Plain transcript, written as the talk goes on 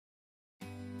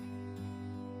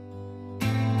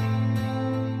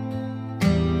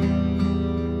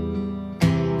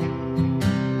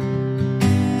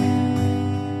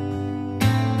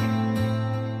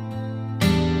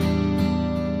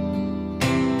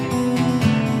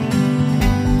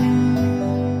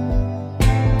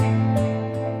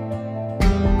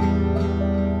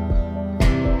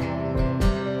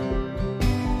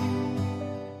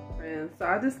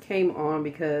just came on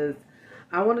because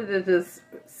I wanted to just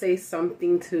say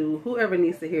something to whoever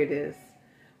needs to hear this.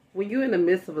 When you're in the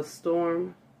midst of a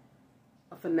storm,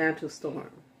 a financial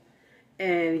storm,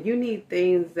 and you need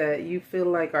things that you feel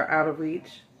like are out of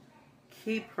reach,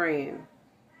 keep praying,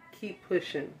 keep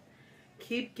pushing,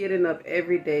 keep getting up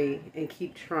every day and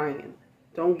keep trying.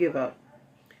 Don't give up,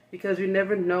 because you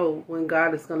never know when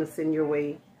God is going to send your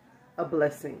way a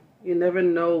blessing. You never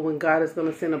know when God is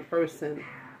going to send a person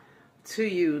to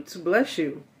you to bless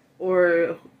you.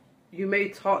 Or you may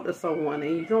talk to someone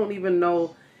and you don't even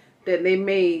know that they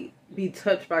may be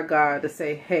touched by God to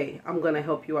say, hey, I'm going to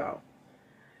help you out.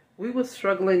 We were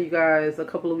struggling, you guys, a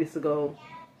couple of weeks ago,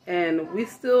 and we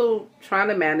still trying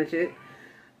to manage it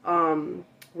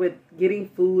with getting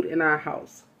food in our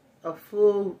house. A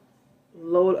full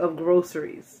load of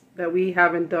groceries that we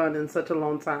haven't done in such a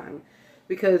long time.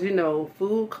 Because, you know,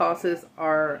 food costs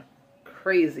are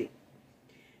crazy.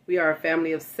 We are a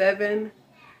family of 7.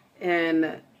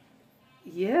 And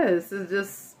yes,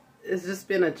 it's just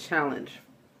been a challenge.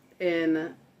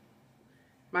 And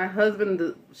my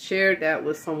husband shared that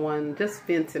with someone, just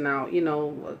venting out, you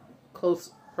know, a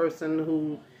close person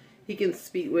who he can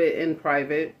speak with in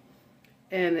private.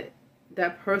 And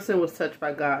that person was touched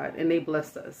by God and they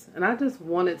blessed us. And I just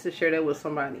wanted to share that with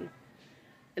somebody.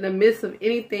 In the midst of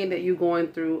anything that you're going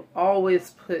through,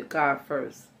 always put God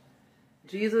first.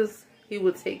 Jesus, he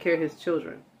will take care of his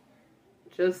children.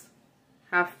 Just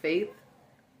have faith.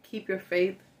 Keep your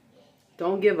faith.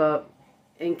 Don't give up.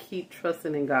 And keep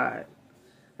trusting in God.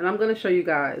 And I'm going to show you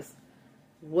guys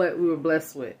what we were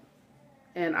blessed with.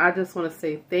 And I just want to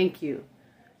say thank you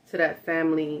to that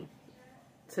family,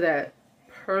 to that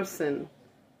person,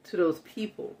 to those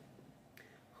people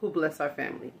who bless our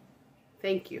family.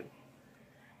 Thank you.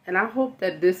 And I hope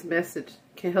that this message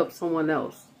can help someone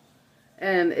else.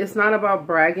 And it's not about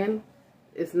bragging.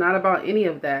 It's not about any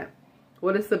of that.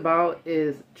 What it's about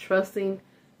is trusting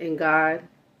in God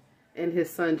and his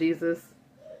son Jesus,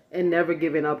 and never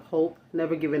giving up hope,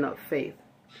 never giving up faith,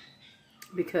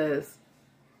 because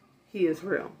he is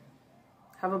real.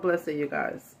 Have a blessed day, you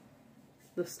guys.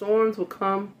 The storms will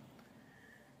come,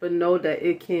 but know that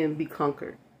it can be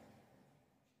conquered.